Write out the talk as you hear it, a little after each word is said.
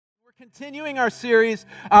Continuing our series,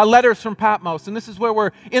 Letters from Patmos, and this is where we're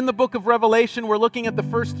in the book of Revelation. We're looking at the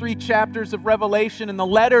first 3 chapters of Revelation and the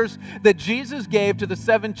letters that Jesus gave to the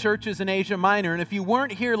 7 churches in Asia Minor. And if you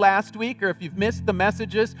weren't here last week or if you've missed the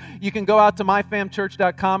messages, you can go out to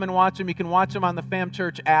myfamchurch.com and watch them. You can watch them on the Fam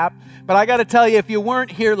Church app. But I got to tell you, if you weren't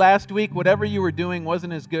here last week, whatever you were doing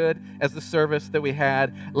wasn't as good as the service that we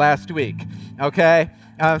had last week. Okay?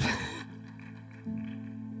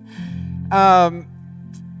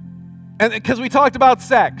 And because we talked about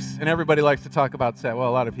sex, and everybody likes to talk about sex. Well,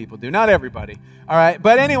 a lot of people do. Not everybody. All right.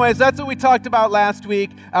 But anyways, that's what we talked about last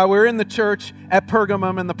week. We were in the church at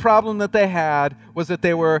Pergamum, and the problem that they had was that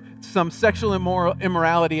some sexual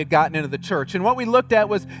immorality had gotten into the church. And what we looked at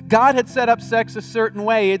was God had set up sex a certain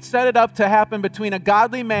way. He had set it up to happen between a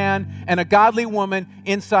godly man and a godly woman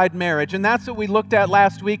inside marriage. And that's what we looked at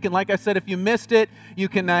last week. And like I said, if you missed it, you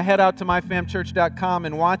can head out to myfamchurch.com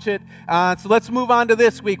and watch it. So let's move on to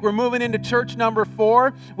this week. We're moving into church number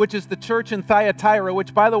 4, which is the church in Thyatira,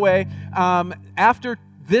 which, by the way, after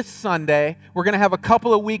this Sunday, we're going to have a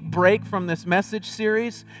couple of week break from this message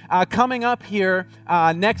series. Coming up here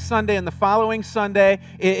next Sunday and the following Sunday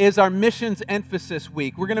is our missions emphasis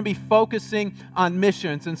week. We're going to be focusing on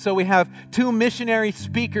missions. And so we have 2 missionary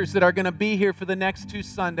speakers that are going to be here for the next 2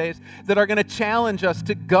 Sundays that are going to challenge us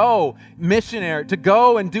to go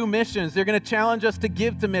and do missions. They're going to challenge us to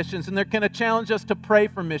give to missions, and they're going to challenge us to pray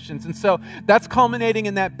for missions. And so that's culminating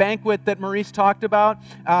in that banquet that Maurice talked about,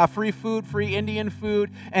 free food, free Indian food.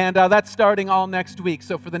 And that's starting all next week.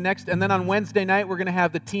 So and then on Wednesday night, we're going to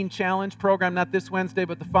have the Teen Challenge program, not this Wednesday,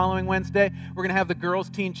 but the following Wednesday. We're going to have the Girls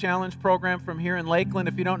Teen Challenge program from here in Lakeland.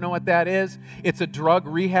 If you don't know what that is, it's a drug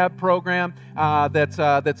rehab program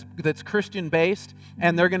that's Christian-based.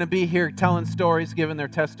 And they're going to be here telling stories, giving their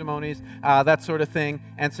testimonies, that sort of thing.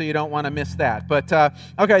 And so you don't want to miss that. But,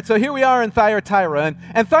 okay, so here we are in Thyatira.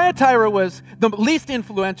 And Thyatira was the least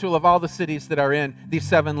influential of all the cities that are in these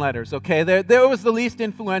 7 letters, okay? There was the least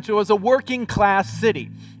influential. It was a working class city.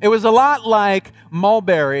 It was a lot like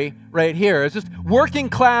Mulberry right here. It's just working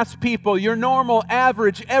class people, your normal,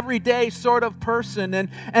 average, everyday sort of person.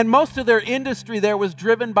 And most of their industry there was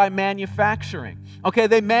driven by manufacturing. Okay,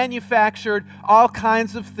 they manufactured all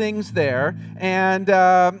kinds of things there, and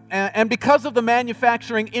because of the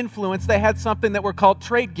manufacturing influence, they had something that were called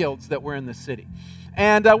trade guilds that were in the city.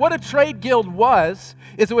 And what a trade guild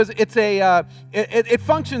it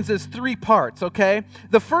functions as 3 parts. Okay,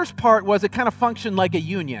 the first part was it kind of functioned like a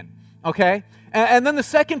union. Okay, and then the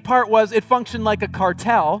second part was it functioned like a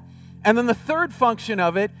cartel, and then the third function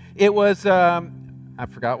of it was I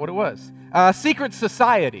forgot what it was, secret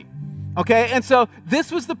society. Okay, and so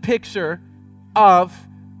this was the picture of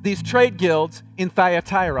these trade guilds in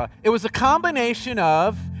Thyatira. It was a combination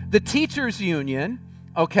of the teachers' union,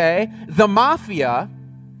 okay, the mafia,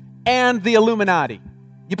 and the Illuminati.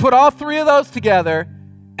 You put all 3 of those together,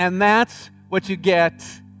 and that's what you get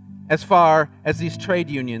as far as these trade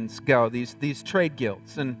unions go, these trade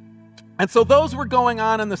guilds. And so those were going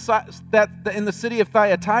on in the city of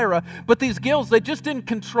Thyatira, but these guilds, they just didn't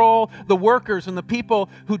control the workers and the people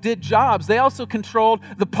who did jobs. They also controlled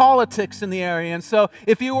the politics in the area. And so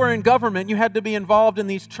if you were in government, you had to be involved in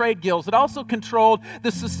these trade guilds. It also controlled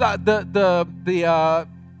the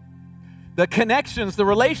connections, the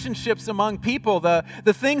relationships among people, the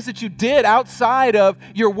things that you did outside of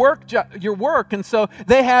your work. And so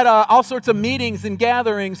they had all sorts of meetings and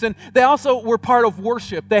gatherings, and they also were part of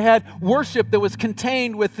worship. They had worship that was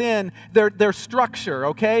contained within their structure,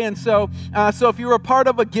 okay? And so if you were a part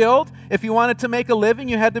of a guild, if you wanted to make a living,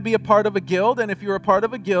 you had to be a part of a guild, and if you were a part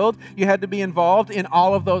of a guild, you had to be involved in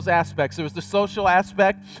all of those aspects. There was the social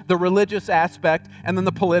aspect, the religious aspect, and then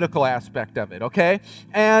the political aspect of it, okay?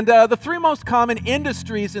 And the 3 most common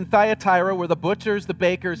industries in Thyatira were the butchers, the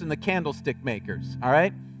bakers, and the candlestick makers, all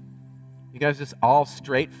right? You guys just all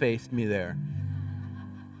straight-faced me there.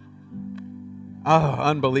 Oh,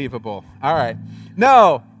 unbelievable. All right.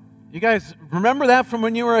 No, you guys remember that from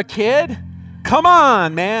when you were a kid? Come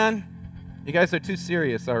on, man. You guys are too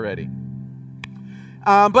serious already.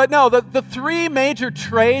 But no, the 3 major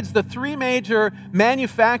trades, the 3 major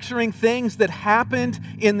manufacturing things that happened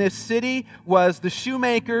in this city was the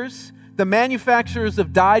shoemakers, the manufacturers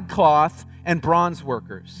of dyed cloth, and bronze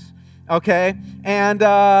workers. Okay? And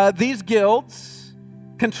these guilds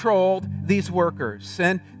controlled these workers.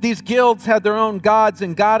 And these guilds had their own gods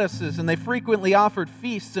and goddesses, and they frequently offered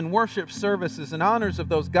feasts and worship services in honors of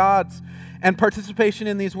those gods. And participation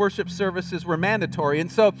in these worship services were mandatory.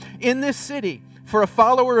 And so in this city, for a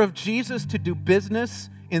follower of Jesus to do business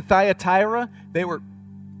in Thyatira, they were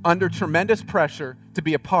under tremendous pressure to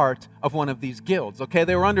be a part of one of these guilds, okay?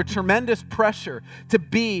 They were under tremendous pressure to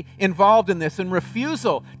be involved in this, and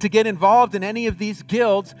refusal to get involved in any of these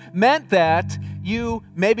guilds meant that you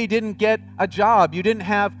maybe didn't get a job, you didn't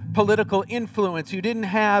have political influence, you didn't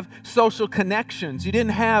have social connections, you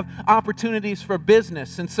didn't have opportunities for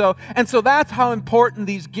business. And so that's how important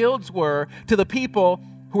these guilds were to the people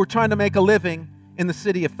who were trying to make a living in the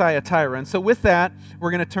city of Thyatira. And so with that,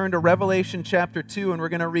 we're going to turn to Revelation chapter 2, and we're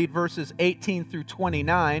going to read verses 18 through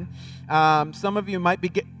 29. Some of you might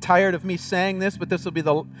be tired of me saying this, but this will be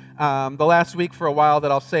the last week for a while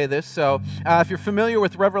that I'll say this. So if you're familiar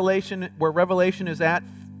with Revelation, where Revelation is at,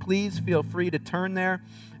 please feel free to turn there.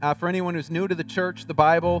 For anyone who's new to the church, the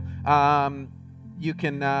Bible, you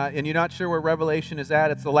can, and you're not sure where Revelation is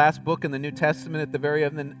at, it's the last book in the New Testament at the very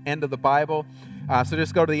end of the Bible. So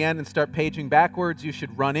just go to the end and start paging backwards. You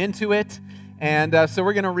should run into it. And so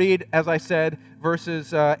we're going to read, as I said,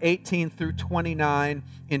 verses 18 through 29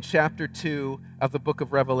 in chapter 2 of the book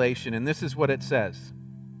of Revelation. And this is what it says.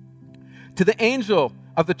 To the angel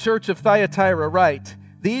of the church of Thyatira write,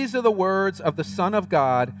 these are the words of the Son of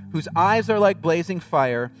God, whose eyes are like blazing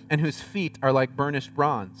fire and whose feet are like burnished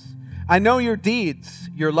bronze. I know your deeds,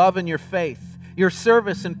 your love and your faith, your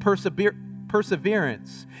service and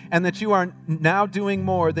perseverance, and that you are now doing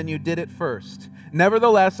more than you did at first.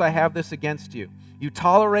 Nevertheless, I have this against you. You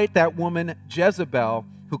tolerate that woman Jezebel,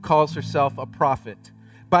 who calls herself a prophet.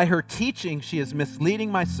 By her teaching, she is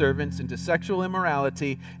misleading my servants into sexual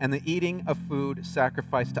immorality and the eating of food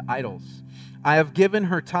sacrificed to idols. I have given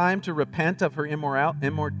her time to repent of her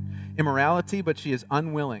immorality, but she is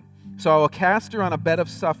unwilling. So I will cast her on a bed of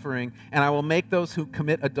suffering, and I will make those who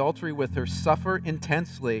commit adultery with her suffer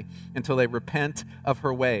intensely until they repent of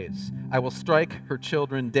her ways. I will strike her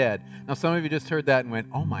children dead. Now, some of you just heard that and went,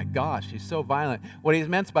 "Oh my gosh, he's so violent." What he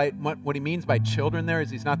means by children there is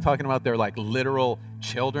he's not talking about their like literal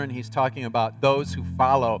children. He's talking about those who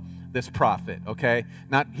follow this prophet, okay?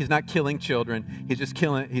 He's not killing children.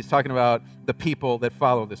 He's talking about the people that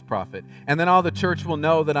follow this prophet. And then all the church will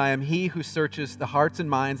know that I am he who searches the hearts and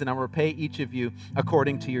minds, and I will repay each of you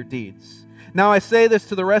according to your deeds. Now I say this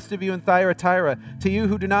to the rest of you in Thyatira, to you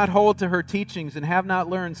who do not hold to her teachings and have not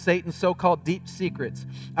learned Satan's so-called deep secrets.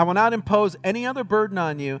 I will not impose any other burden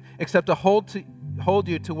on you except to hold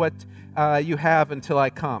you to what you have until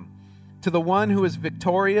I come. To the one who is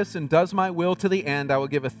victorious and does my will to the end, I will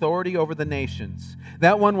give authority over the nations.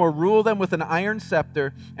 That one will rule them with an iron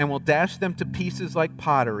scepter and will dash them to pieces like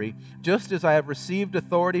pottery. Just as I have received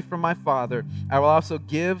authority from my Father, I will also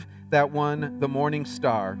give that one the morning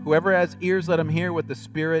star. Whoever has ears, let him hear what the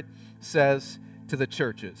Spirit says to the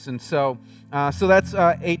churches. And so that's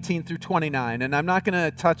 18 through 29. And I'm not going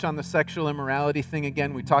to touch on the sexual immorality thing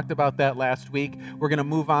again. We talked about that last week. We're going to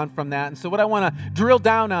move on from that. And so what I want to drill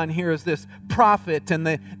down on here is this prophet and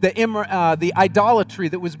the idolatry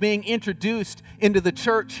that was being introduced into the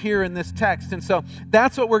church here in this text. And so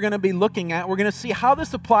that's what we're going to be looking at. We're going to see how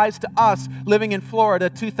this applies to us living in Florida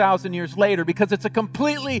 2,000 years later, because it's a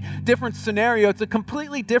completely different scenario. It's a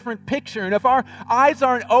completely different picture. And if our eyes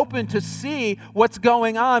aren't open to see what's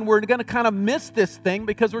going on, we're going to kind of miss this thing,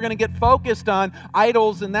 because we're going to get focused on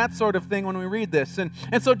idols and that sort of thing when we read this. And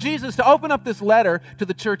so Jesus, to open up this letter to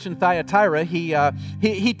the church in Thyatira,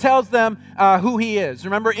 he tells them who he is.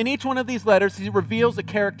 Remember, in each one of these letters, he reveals a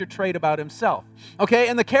character trait about himself. Okay,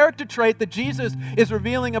 and the character trait that Jesus is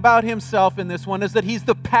revealing about himself in this one is that he's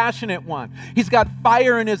the passionate one. He's got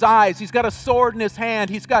fire in his eyes. He's got a sword in his hand.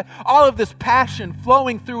 He's got all of this passion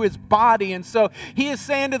flowing through his body. And so he is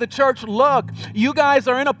saying to the church, look, you guys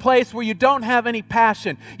are in a place where you don't have any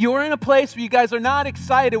passion. You are in a place where you guys are not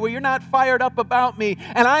excited, where you're not fired up about me.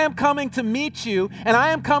 And I am coming to meet you, and I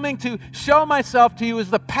am coming to show myself to you as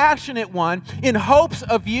the passionate one in hopes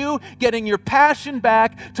of you getting your passion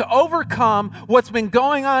back to overcome what's been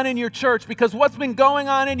going on in your church, because what's been going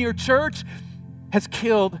on in your church has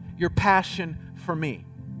killed your passion for me.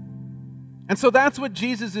 And so that's what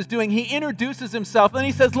Jesus is doing. He introduces himself, and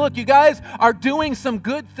he says, look, you guys are doing some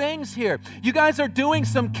good things here. You guys are doing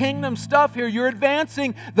some kingdom stuff here. You're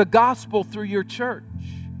advancing the gospel through your church.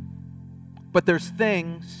 But there's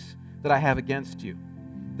things that I have against you.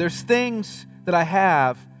 There's things that I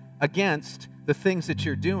have against the things that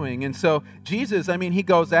you're doing. And so Jesus, he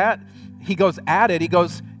goes at it. He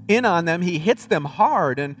goes in on them. He hits them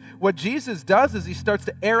hard. And what Jesus does is he starts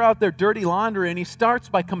to air out their dirty laundry, and he starts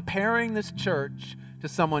by comparing this church to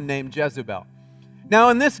someone named Jezebel. Now,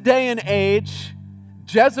 in this day and age,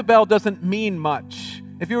 Jezebel doesn't mean much.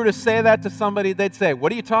 If you were to say that to somebody, they'd say,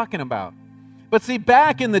 what are you talking about? But see,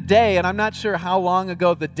 back in the day, and I'm not sure how long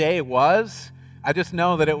ago the day was, I just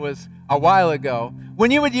know that it was a while ago, When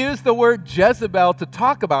you would use the word Jezebel to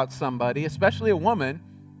talk about somebody, especially a woman,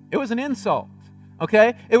 it was an insult,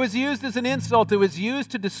 okay? It was used as an insult. It was used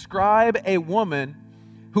to describe a woman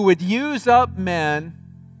who would use up men,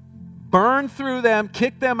 burn through them,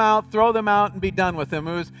 kick them out, throw them out, and be done with them.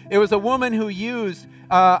 It was a woman who used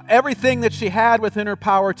everything that she had within her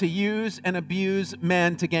power to use and abuse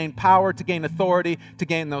men to gain power, to gain authority, to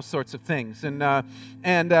gain those sorts of things. And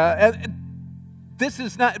this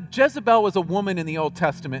is not, Jezebel was a woman in the Old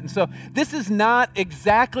Testament. And so this is not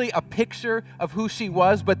exactly a picture of who she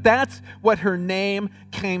was, but that's what her name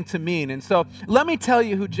came to mean. And so let me tell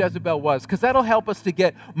you who Jezebel was, because that'll help us to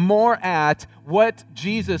get more at what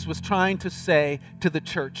Jesus was trying to say to the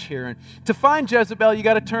church here. And to find Jezebel, you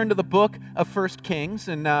got to turn to the book of 1 Kings,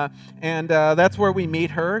 and that's where we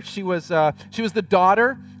meet her. She was the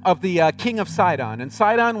daughter of the king of Sidon, and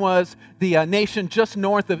Sidon was the nation just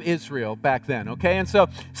north of Israel back then. Okay, and so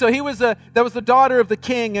that was the daughter of the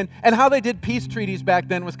king, and how they did peace treaties back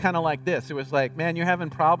then was kind of like this. It was like, man, you're having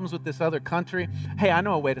problems with this other country. Hey, I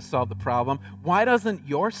know a way to solve the problem. Why doesn't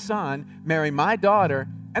your son marry my daughter?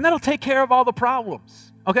 And that'll take care of all the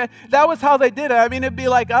problems, okay? That was how they did it. I mean, it'd be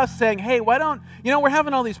like us saying, hey, why don't, we're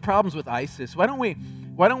having all these problems with ISIS. Why don't we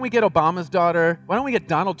get Obama's daughter? Why don't we get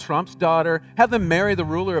Donald Trump's daughter? Have them marry the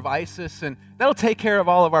ruler of ISIS, and that'll take care of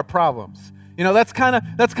all of our problems. That's kind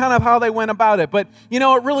of how they went about it. But,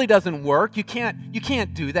 it really doesn't work. You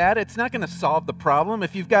can't do that. It's not going to solve the problem.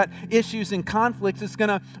 If you've got issues and conflicts, it's going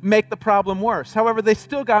to make the problem worse. However, they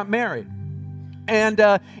still got married. And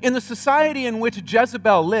in the society in which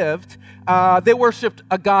Jezebel lived, they worshipped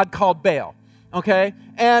a god called Baal, okay?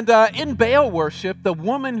 And in Baal worship, the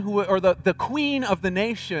woman the queen of the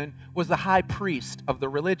nation was the high priest of the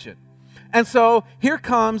religion. And so here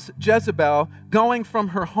comes Jezebel going from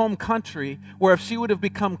her home country, where if she would have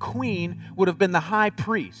become queen, would have been the high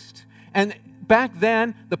priest. And back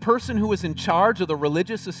then, the person who was in charge of the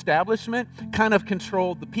religious establishment kind of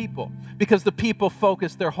controlled the people, because the people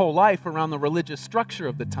focused their whole life around the religious structure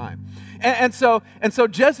of the time. And so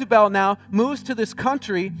Jezebel now moves to this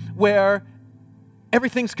country where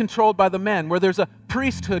everything's controlled by the men, where there's a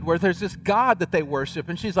priesthood, where there's this God that they worship.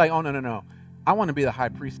 And she's like, oh, no. I want to be the high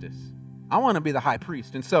priestess. I want to be the high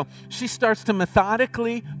priest. And so she starts to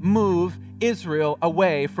methodically move Israel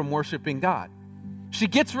away from worshiping God. She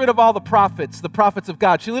gets rid of all the prophets of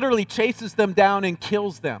God. She literally chases them down and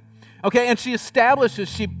kills them. Okay, and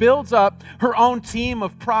she builds up her own team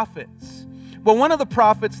of prophets. Well, one of the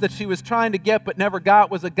prophets that she was trying to get but never got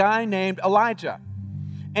was a guy named Elijah.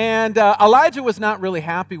 And Elijah was not really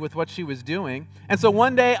happy with what she was doing. And so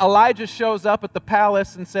one day Elijah shows up at the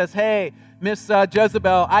palace and says, hey, Miss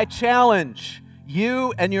Jezebel, I challenge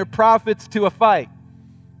you and your prophets to a fight.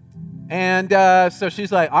 And so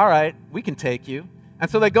she's like, all right, we can take you. And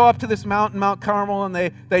so they go up to this mountain, Mount Carmel, and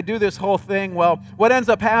they do this whole thing. Well, what ends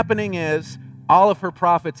up happening is all of her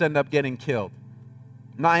prophets end up getting killed.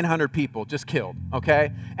 900 people just killed,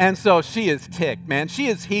 okay? And so she is ticked, man. She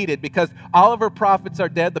is heated because all of her prophets are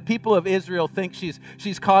dead. The people of Israel think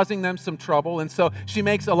she's causing them some trouble. And so she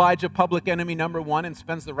makes Elijah public enemy number one and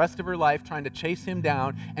spends the rest of her life trying to chase him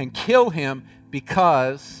down and kill him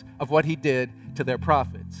because of what he did to their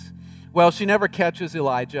prophets. Well, she never catches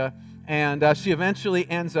Elijah. And she eventually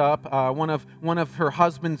ends up, one of her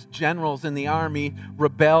husband's generals in the army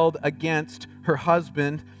rebelled against her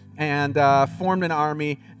husband and formed an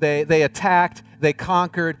army. They attacked, they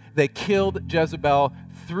conquered, they killed Jezebel,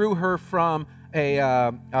 threw her from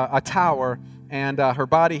a tower, and her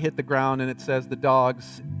body hit the ground, and it says the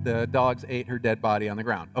dogs ate her dead body on the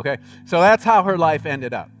ground. Okay, so that's how her life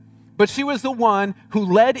ended up. But she was the one who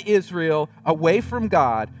led Israel away from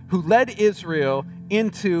God, who led Israel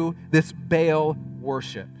into this Baal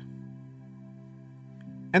worship.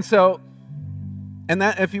 And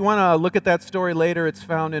that, if you want to look at that story later, it's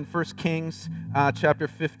found in 1 Kings chapter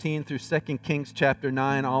 15 through 2 Kings chapter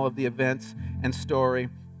 9, all of the events and story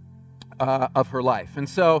of her life. And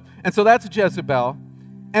so that's Jezebel.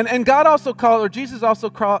 And God also Jesus also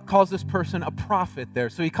calls this person a prophet there.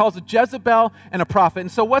 So he calls a Jezebel and a prophet.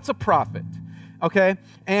 And so what's a prophet? Okay?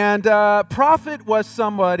 And prophet was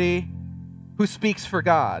somebody who speaks for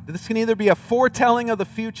God. This can either be a foretelling of the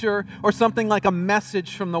future or something like a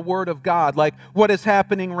message from the Word of God, like what is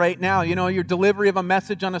happening right now. Your delivery of a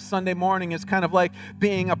message on a Sunday morning is kind of like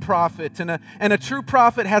being a prophet. And a true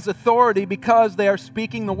prophet has authority because they are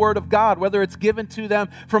speaking the Word of God, whether it's given to them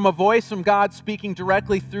from a voice from God speaking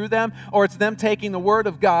directly through them, or it's them taking the Word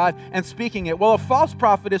of God and speaking it. Well, a false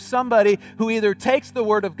prophet is somebody who either takes the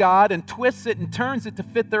Word of God and twists it and turns it to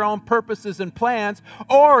fit their own purposes and plans,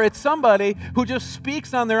 or it's somebody who just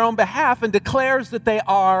speaks on their own behalf and declares that they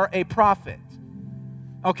are a prophet.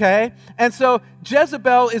 Okay? And so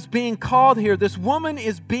Jezebel is being called here. This woman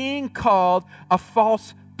is being called a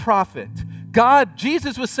false prophet.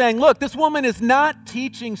 Jesus was saying, look, this woman is not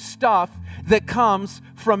teaching stuff that comes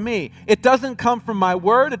from me. It doesn't come from my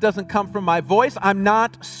word. It doesn't come from my voice. I'm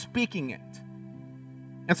not speaking it.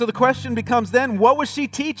 And so the question becomes then, what was she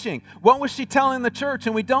teaching? What was she telling the church?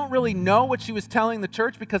 And we don't really know what she was telling the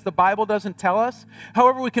church because the Bible doesn't tell us.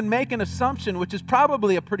 However, we can make an assumption, which is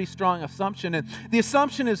probably a pretty strong assumption. And the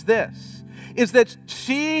assumption is this, is that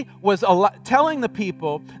she was telling the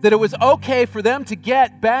people that it was okay for them to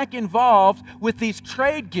get back involved with these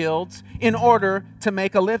trade guilds in order to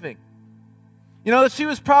make a living. You know, that she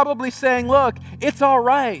was probably saying, look, it's all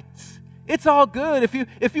right. It's all good.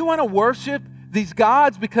 If you want to worship these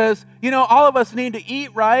gods because, you know, all of us need to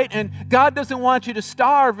eat, right? And God doesn't want you to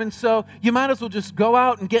starve, and so you might as well just go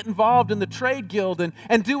out and get involved in the trade guild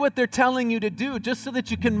and do what they're telling you to do just so that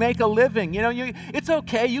you can make a living. You know, it's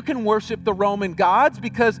okay. You can worship the Roman gods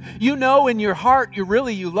because you know in your heart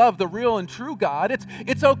you love the real and true God.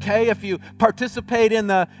 It's okay if you participate in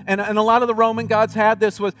and a lot of the Roman gods had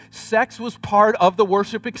this, was sex was part of the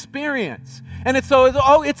worship experience. And it's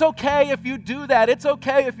okay if you do that. It's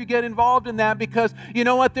okay if you get involved in that because you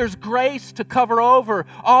know what? There's grace to cover over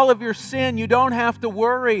all of your sin. You don't have to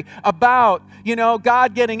worry about, you know,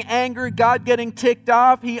 God getting angry, God getting ticked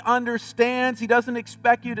off. He understands. He doesn't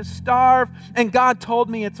expect you to starve. And God told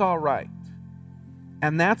me it's all right.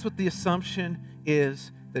 And that's what the assumption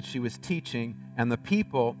is that she was teaching. And the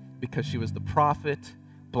people, because she was the prophet,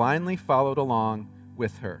 blindly followed along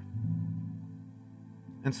with her.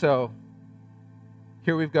 And so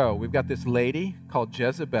here we go. We've got this lady called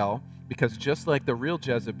Jezebel, because just like the real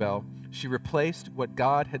Jezebel, she replaced what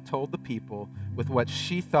God had told the people with what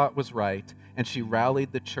she thought was right, and she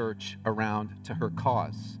rallied the church around to her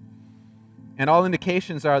cause. And all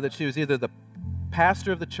indications are that she was either the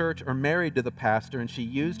pastor of the church or married to the pastor, and she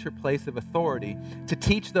used her place of authority to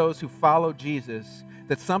teach those who follow Jesus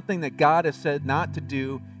that something that God has said not to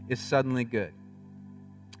do is suddenly good.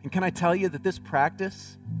 And can I tell you that this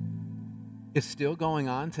practice is still going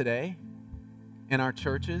on today in our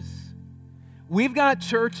churches? We've got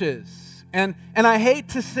churches, and I hate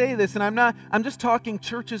to say this, and I'm just talking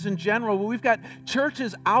churches in general, but we've got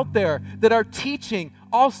churches out there that are teaching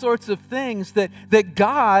all sorts of things that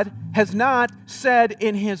God has not said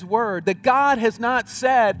in His Word, that God has not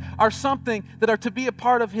said are something that are to be a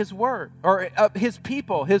part of His Word, or His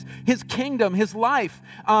people, His kingdom, His life.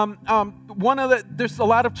 There's a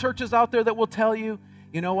lot of churches out there that will tell you,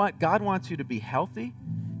 you know what? God wants you to be healthy.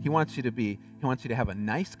 He wants you to have a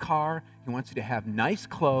nice car. He wants you to have nice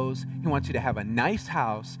clothes. He wants you to have a nice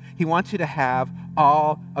house. He wants you to have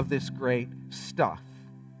all of this great stuff.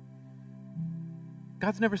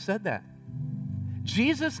 God's never said that.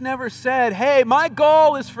 Jesus never said, hey, my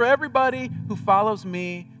goal is for everybody who follows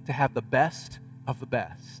me to have the best of the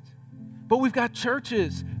best. But we've got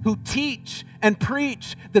churches who teach and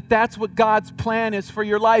preach that that's what God's plan is for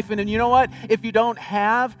your life. And you know what? If you don't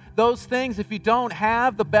have those things, if you don't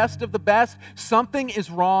have the best of the best, something is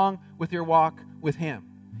wrong with your walk with Him.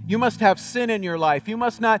 You must have sin in your life. You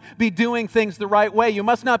must not be doing things the right way. You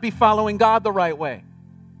must not be following God the right way.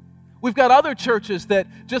 We've got other churches that,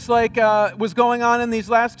 just like was going on in these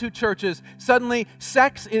last two churches, suddenly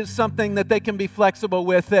sex is something that they can be flexible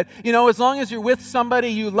with. That, you know, as long as you're with somebody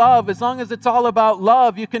you love, as long as it's all about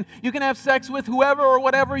love, you can have sex with whoever or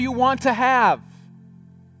whatever you want to have.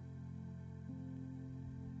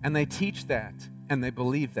 And they teach that, and they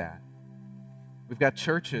believe that. We've got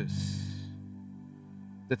churches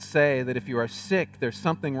that say that if you are sick, there's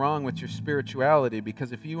something wrong with your spirituality,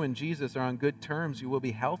 because if you and Jesus are on good terms, you will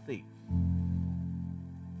be healthy.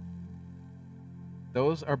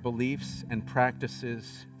 Those are beliefs and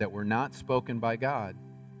practices that were not spoken by God.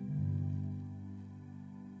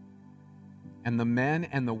 And the men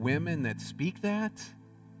and the women that speak that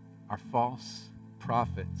are false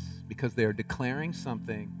prophets, because they are declaring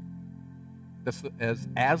something that's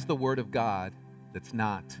as the Word of God that's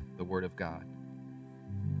not the Word of God.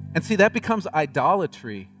 And see, that becomes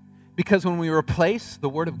idolatry, because when we replace the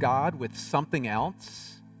Word of God with something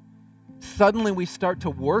else, suddenly we start to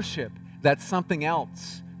worship that something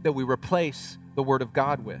else that we replace the Word of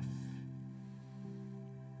God with.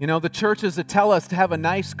 You know, the churches that tell us to have a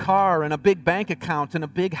nice car and a big bank account and a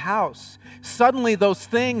big house, suddenly those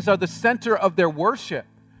things are the center of their worship.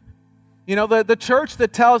 You know, the church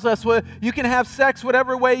that tells us, well, you can have sex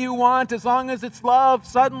whatever way you want as long as it's love,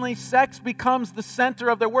 suddenly sex becomes the center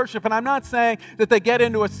of their worship. And I'm not saying that they get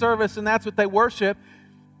into a service and that's what they worship,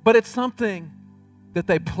 but it's something that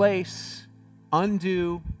they place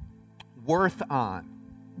undue worth on,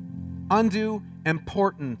 undue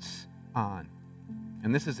importance on.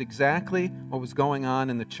 And this is exactly what was going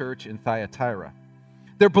on in the church in Thyatira.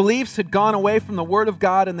 Their beliefs had gone away from the Word of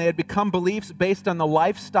God, and they had become beliefs based on the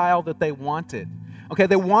lifestyle that they wanted. Okay,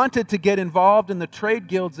 they wanted to get involved in the trade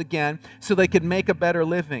guilds again so they could make a better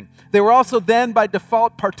living. They were also then, by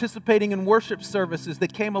default, participating in worship services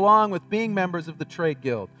that came along with being members of the trade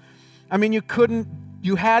guild. I mean,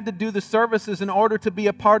 you had to do the services in order to be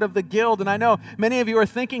a part of the guild. And I know many of you are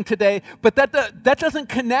thinking today, but that doesn't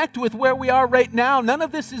connect with where we are right now. None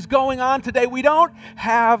of this is going on today. We don't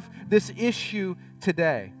have this issue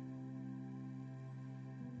today.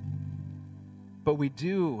 But we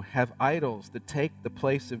do have idols that take the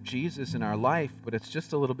place of Jesus in our life, but it's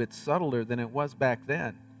just a little bit subtler than it was back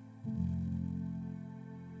then.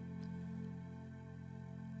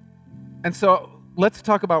 And so let's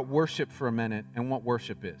talk about worship for a minute and what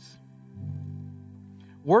worship is.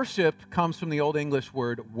 Worship comes from the Old English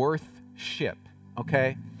word worth-ship,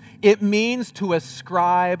 okay? It means to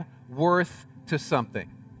ascribe worth to something.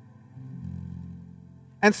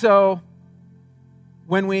 And so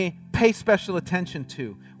when we pay special attention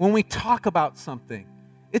to, when we talk about something,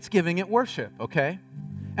 it's giving it worship, okay?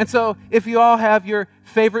 And so if you all have your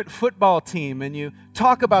favorite football team and you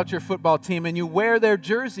talk about your football team and you wear their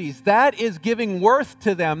jerseys, that is giving worth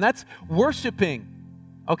to them. That's worshiping,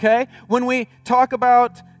 okay? When we talk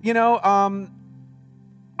about,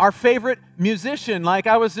 our favorite musician, like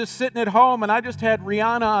I was just sitting at home and I just had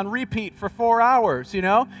Rihanna on repeat for 4 hours,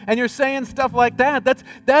 and you're saying stuff like that,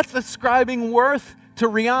 that's ascribing worth to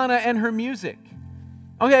Rihanna and her music.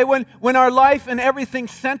 Okay, when our life and everything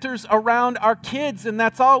centers around our kids and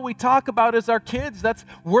that's all we talk about is our kids, that's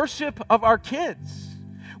worship of our kids.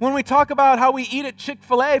 When we talk about how we eat at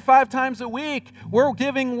Chick-fil-A 5 times a week, we're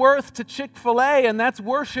giving worth to Chick-fil-A, and that's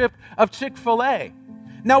worship of Chick-fil-A.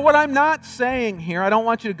 Now, what I'm not saying here, I don't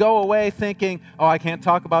want you to go away thinking, oh, I can't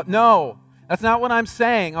talk about, no. That's not what I'm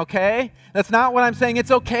saying, okay? That's not what I'm saying.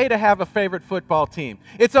 It's okay to have a favorite football team.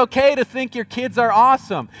 It's okay to think your kids are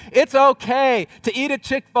awesome. It's okay to eat at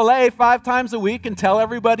Chick-fil-A 5 times a week and tell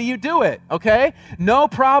everybody you do it, okay? No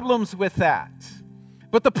problems with that.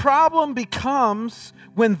 But the problem becomes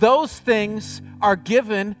when those things are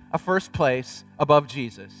given a first place above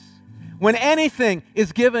Jesus. When anything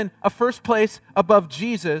is given a first place above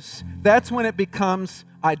Jesus, that's when it becomes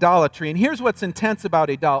idolatry. And here's what's intense about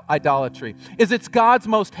idolatry, is it's God's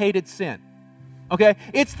most hated sin. Okay?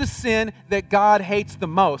 It's the sin that God hates the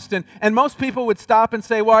most. And most people would stop and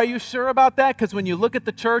say, well, are you sure about that? Because when you look at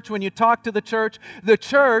the church, when you talk to the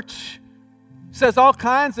church says all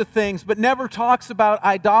kinds of things, but never talks about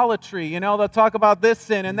idolatry. They'll talk about this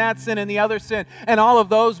sin and that sin and the other sin, and all of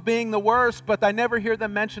those being the worst, but I never hear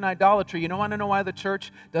them mention idolatry. You want to know why the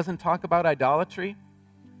church doesn't talk about idolatry?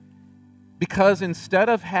 Because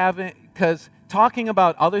because talking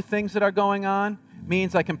about other things that are going on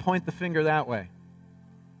means I can point the finger that way.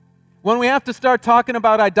 When we have to start talking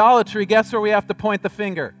about idolatry, guess where we have to point the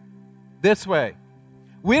finger? This way.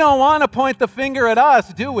 We don't want to point the finger at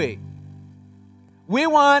us, do we? We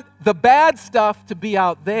want the bad stuff to be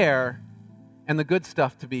out there and the good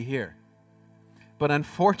stuff to be here. But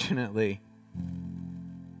unfortunately,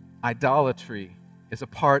 idolatry is a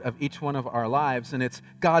part of each one of our lives, and it's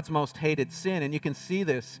God's most hated sin. And you can see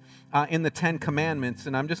this in the 10 Commandments.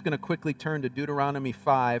 And I'm just going to quickly turn to Deuteronomy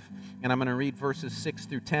 5, and I'm going to read verses 6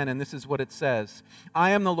 through 10, and this is what it says.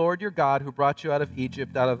 I am the Lord your God who brought you out of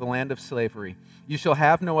Egypt, out of the land of slavery. You shall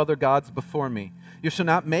have no other gods before me. You shall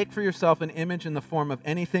not make for yourself an image in the form of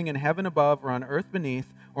anything in heaven above or on earth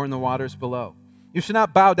beneath or in the waters below. You shall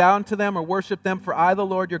not bow down to them or worship them, for I, the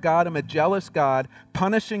Lord your God, am a jealous God,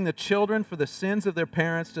 punishing the children for the sins of their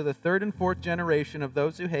parents to the 3rd and 4th generation of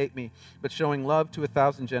those who hate me, but showing love to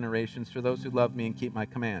 1,000 generations for those who love me and keep my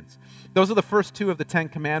commands. Those are the first 2 of the 10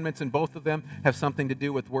 Commandments, and both of them have something to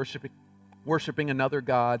do with worshiping another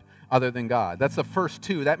God other than God. That's the first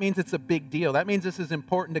 2. That means it's a big deal. That means this is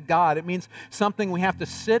important to God. It means something we have to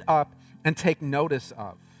sit up and take notice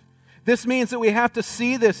of. This means that we have to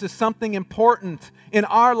see this as something important in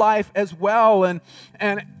our life as well. And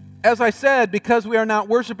as I said, because we are not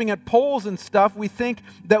worshiping at poles and stuff, we think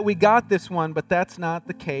that we got this one, but that's not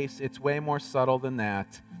the case. It's way more subtle than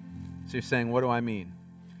that. So you're saying, what do I mean?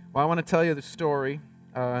 Well, I want to tell you the story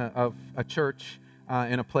of a church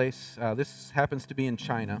in a place, this happens to be in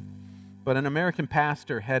China, but an American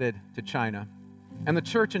pastor headed to China, and the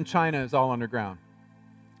church in China is all underground.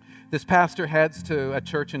 This pastor heads to a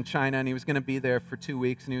church in China, and he was going to be there for 2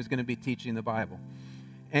 weeks, and he was going to be teaching the Bible.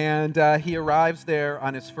 And he arrives there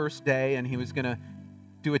on his first day, and he was going to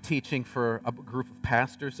do a teaching for a group of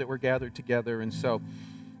pastors that were gathered together. And so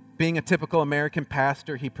being a typical American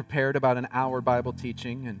pastor, he prepared about an hour Bible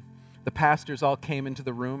teaching, and the pastors all came into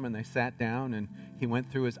the room and they sat down, and he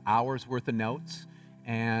went through his hour's worth of notes,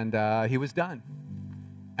 and he was done.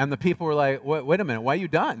 And the people were like, wait a minute, why are you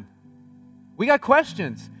done? We got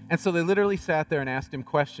questions. And so they literally sat there and asked him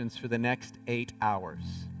questions for the next 8 hours.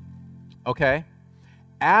 Okay?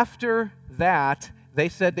 After that, they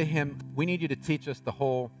said to him, we need you to teach us the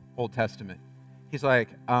whole Old Testament. He's like,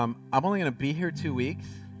 I'm only going to be here 2 weeks.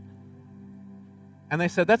 And they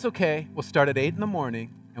said, that's okay. We'll start at 8 in the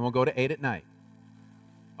morning and we'll go to 8 at night.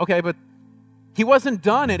 Okay, but he wasn't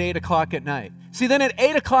done at 8 o'clock at night. See, then at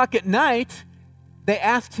 8 o'clock at night, they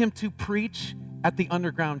asked him to preach at the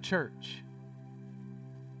underground church.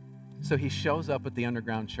 So he shows up at the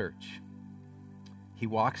underground church. He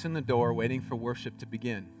walks in the door waiting for worship to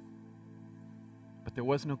begin. But there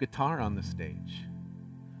was no guitar on the stage.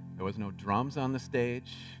 There was no drums on the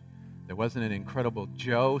stage. There wasn't an incredible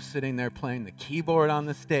Joe sitting there playing the keyboard on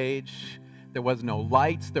the stage. There was no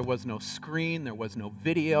lights. There was no screen. There was no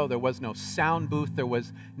video. There was no sound booth. There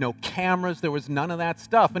was no cameras. There was none of that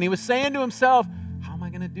stuff. And he was saying to himself, how am I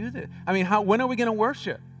going to do this? I mean, when are we going to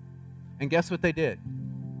worship? And guess what they did?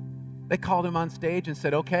 They called him on stage and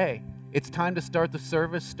said, okay, it's time to start the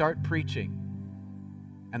service, start preaching.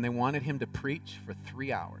 And they wanted him to preach for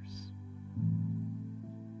 3 hours.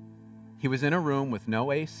 He was in a room with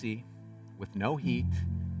no AC, with no heat,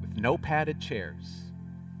 with no padded chairs.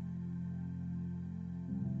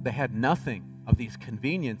 They had nothing of these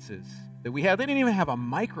conveniences that we have. They didn't even have a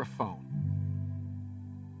microphone.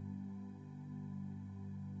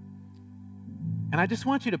 And I just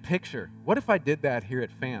want you to picture, what if I did that here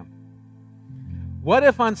at FAM? What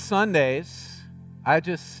if on Sundays,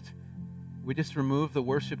 we just removed the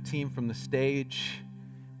worship team from the stage,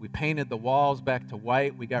 we painted the walls back to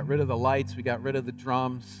white, we got rid of the lights, we got rid of the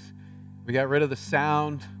drums, we got rid of the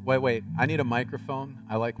sound. Wait, I need a microphone.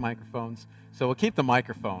 I like microphones. So we'll keep the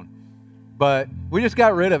microphone. But we just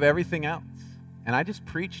got rid of everything else. And I just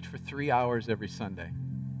preached for 3 hours every Sunday.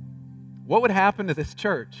 What would happen to this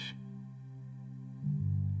church?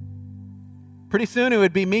 Pretty soon it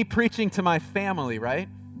would be me preaching to my family, right?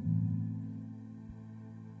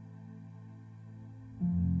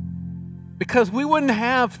 Because we wouldn't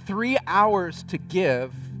have 3 hours to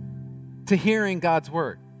give to hearing God's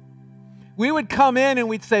word. We would come in and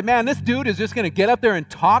we'd say, man, this dude is just going to get up there and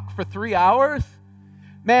talk for 3 hours?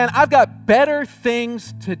 Man, I've got better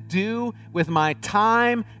things to do with my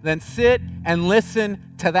time than sit and listen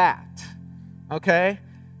to that. Okay?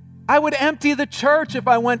 I would empty the church if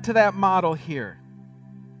I went to that model here.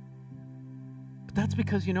 But that's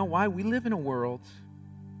because, you know why? We live in a world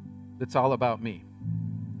that's all about me.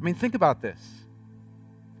 I mean, think about this.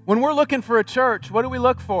 When we're looking for a church, what do we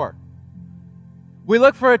look for? We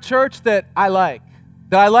look for a church that I like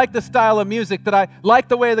the style of music, that I like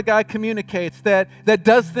the way the guy communicates, that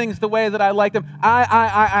does things the way that I like them.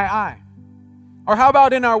 I. Or how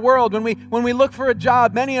about in our world, when we look for a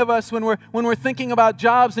job, many of us, when we're thinking about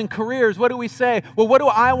jobs and careers, what do we say? Well, what do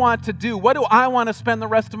I want to do? What do I want to spend the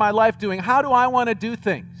rest of my life doing? How do I want to do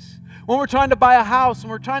things? When we're trying to buy a house,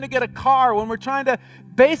 when we're trying to get a car, when we're trying to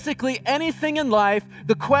basically anything in life,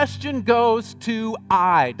 the question goes to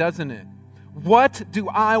I, doesn't it? What do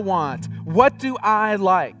I want? What do I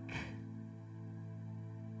like?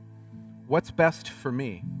 What's best for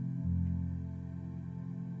me?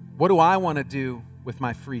 What do I want to do with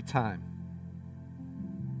my free time?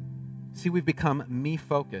 See, we've become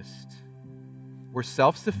me-focused. We're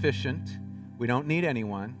self-sufficient. We don't need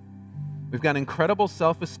anyone. We've got incredible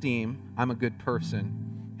self-esteem. I'm a good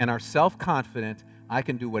person. And are self-confident. I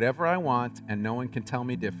can do whatever I want and no one can tell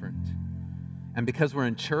me different. And because we're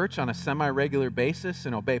in church on a semi-regular basis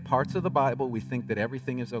and obey parts of the Bible, we think that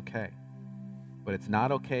everything is okay. But it's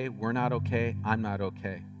not okay. We're not okay. I'm not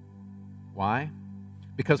okay. Why?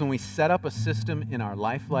 Because when we set up a system in our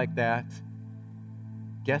life like that,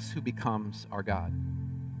 guess who becomes our God?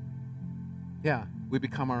 Yeah, we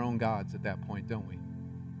become our own gods at that point, don't we?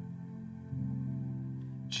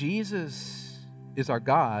 Jesus is our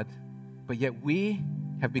God, but yet we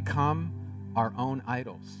have become our own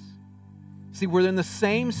idols. See, we're in the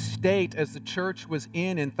same state as the church was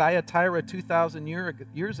in Thyatira 2,000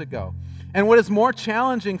 years ago. And what is more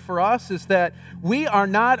challenging for us is that we are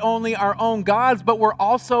not only our own gods, but we're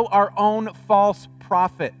also our own false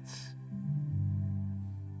prophets.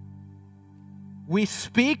 We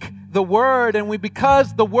speak the word, and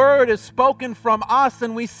because the word is spoken from us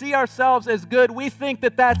and we see ourselves as good, we think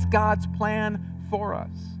that that's God's plan for us.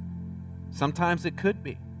 Sometimes it could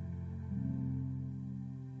be.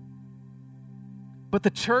 But the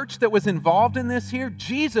church that was involved in this here,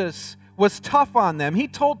 Jesus was tough on them. He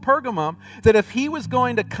told Pergamum that if he was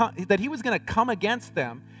going to come against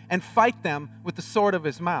them and fight them with the sword of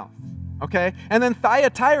his mouth. Okay? And then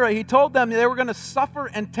Thyatira, he told them they were going to suffer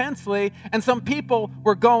intensely and some people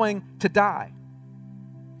were going to die.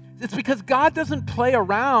 It's because God doesn't play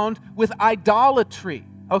around with idolatry.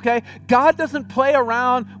 Okay? God doesn't play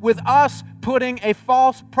around with us putting a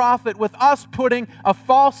false prophet, with us putting a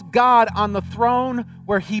false God on the throne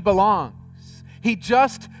where he belongs. He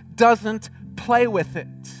just doesn't play with it.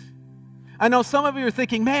 I know some of you are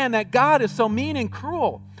thinking, man, that God is so mean and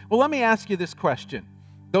cruel. Well, let me ask you this question.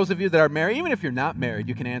 Those of you that are married, even if you're not married,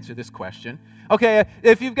 you can answer this question. Okay,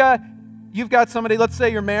 if you've got somebody, let's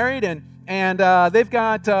say you're married and they've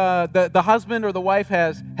got, the husband or the wife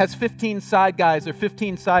has 15 side guys or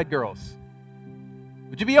 15 side girls.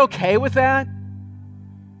 Would you be okay with that?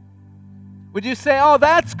 Would you say, oh,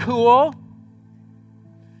 that's cool?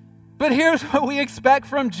 But here's what we expect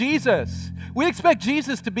from Jesus. We expect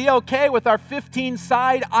Jesus to be okay with our 15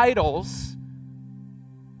 side idols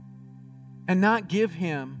and not give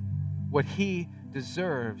him what he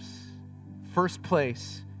deserves, first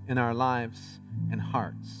place in our lives and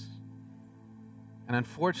hearts. And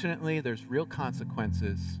unfortunately, there's real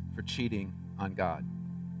consequences for cheating on God.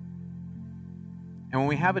 And when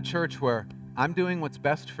we have a church where I'm doing what's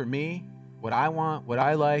best for me, what I want, what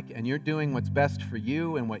I like, and you're doing what's best for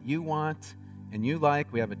you and what you want and you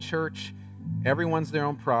like, we have a church, everyone's their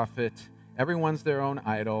own prophet, everyone's their own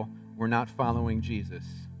idol, we're not following Jesus.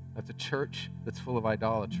 That's a church that's full of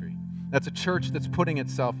idolatry. That's a church that's putting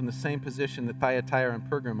itself in the same position that Thyatira and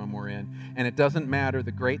Pergamum were in. And it doesn't matter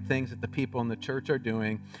the great things that the people in the church are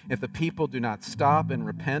doing. If the people do not stop and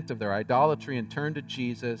repent of their idolatry and turn to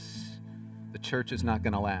Jesus, the church is not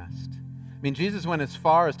going to last. I mean, Jesus went as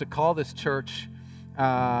far as to call this church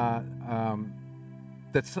that's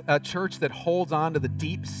a church that holds on to the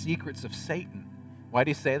deep secrets of Satan. Why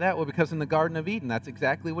do you say that? Well, because in the Garden of Eden, that's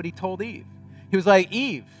exactly what he told Eve. He was like,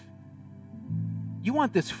 Eve, you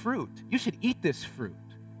want this fruit. You should eat this fruit.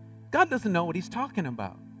 God doesn't know what he's talking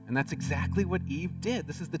about. And that's exactly what Eve did.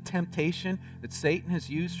 This is the temptation that Satan has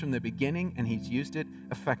used from the beginning, and he's used it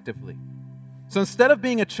effectively. So instead of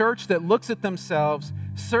being a church that looks at themselves,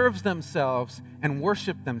 serves themselves, and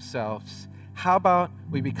worship themselves, how about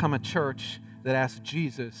we become a church that asks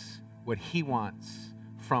Jesus what he wants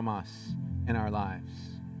from us in our lives?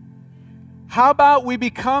 How about we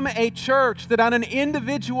become a church that on an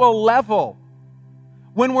individual level,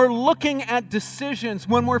 when we're looking at decisions,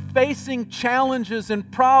 when we're facing challenges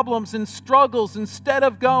and problems and struggles, instead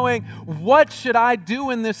of going, what should I do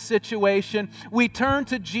in this situation? We turn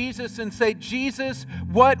to Jesus and say, Jesus,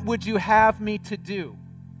 what would you have me to do?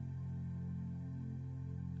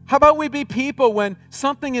 How about we be people when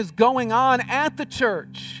something is going on at the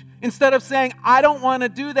church? Instead of saying, I don't want to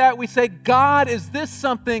do that, we say, God, is this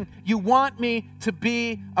something you want me to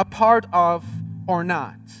be a part of or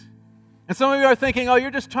not? And some of you are thinking, oh,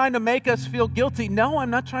 you're just trying to make us feel guilty. No,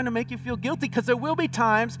 I'm not trying to make you feel guilty, because there will be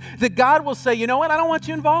times that God will say, you know what, I don't want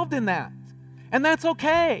you involved in that. And that's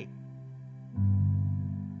okay.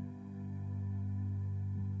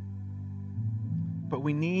 But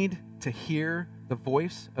we need to hear the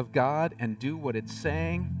voice of God and do what it's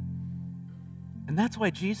saying. And that's why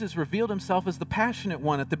Jesus revealed himself as the passionate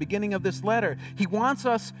one at the beginning of this letter. He wants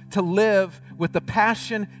us to live with the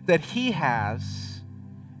passion that he has.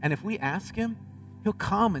 And if we ask him, he'll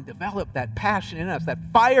come and develop that passion in us, that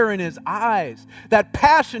fire in his eyes, that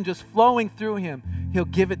passion just flowing through him. He'll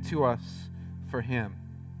give it to us for him.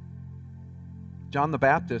 John the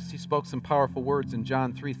Baptist, he spoke some powerful words in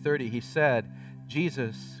John 3:30. He said,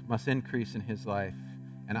 Jesus must increase in his life,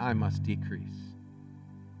 and I must decrease.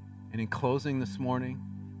 And in closing this morning,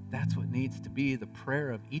 that's what needs to be the prayer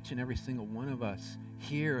of each and every single one of us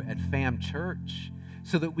here at Fam Church,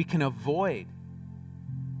 so that we can avoid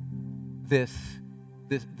this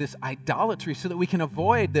idolatry, so that we can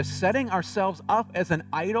avoid this setting ourselves up as an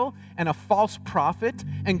idol and a false prophet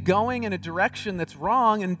and going in a direction that's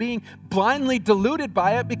wrong and being blindly deluded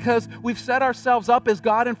by it because we've set ourselves up as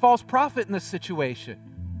God and false prophet in this situation.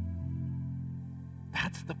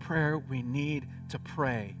 That's the prayer we need to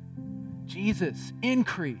pray. Jesus,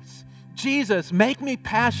 increase. Jesus, make me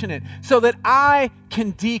passionate so that I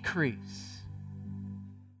can decrease.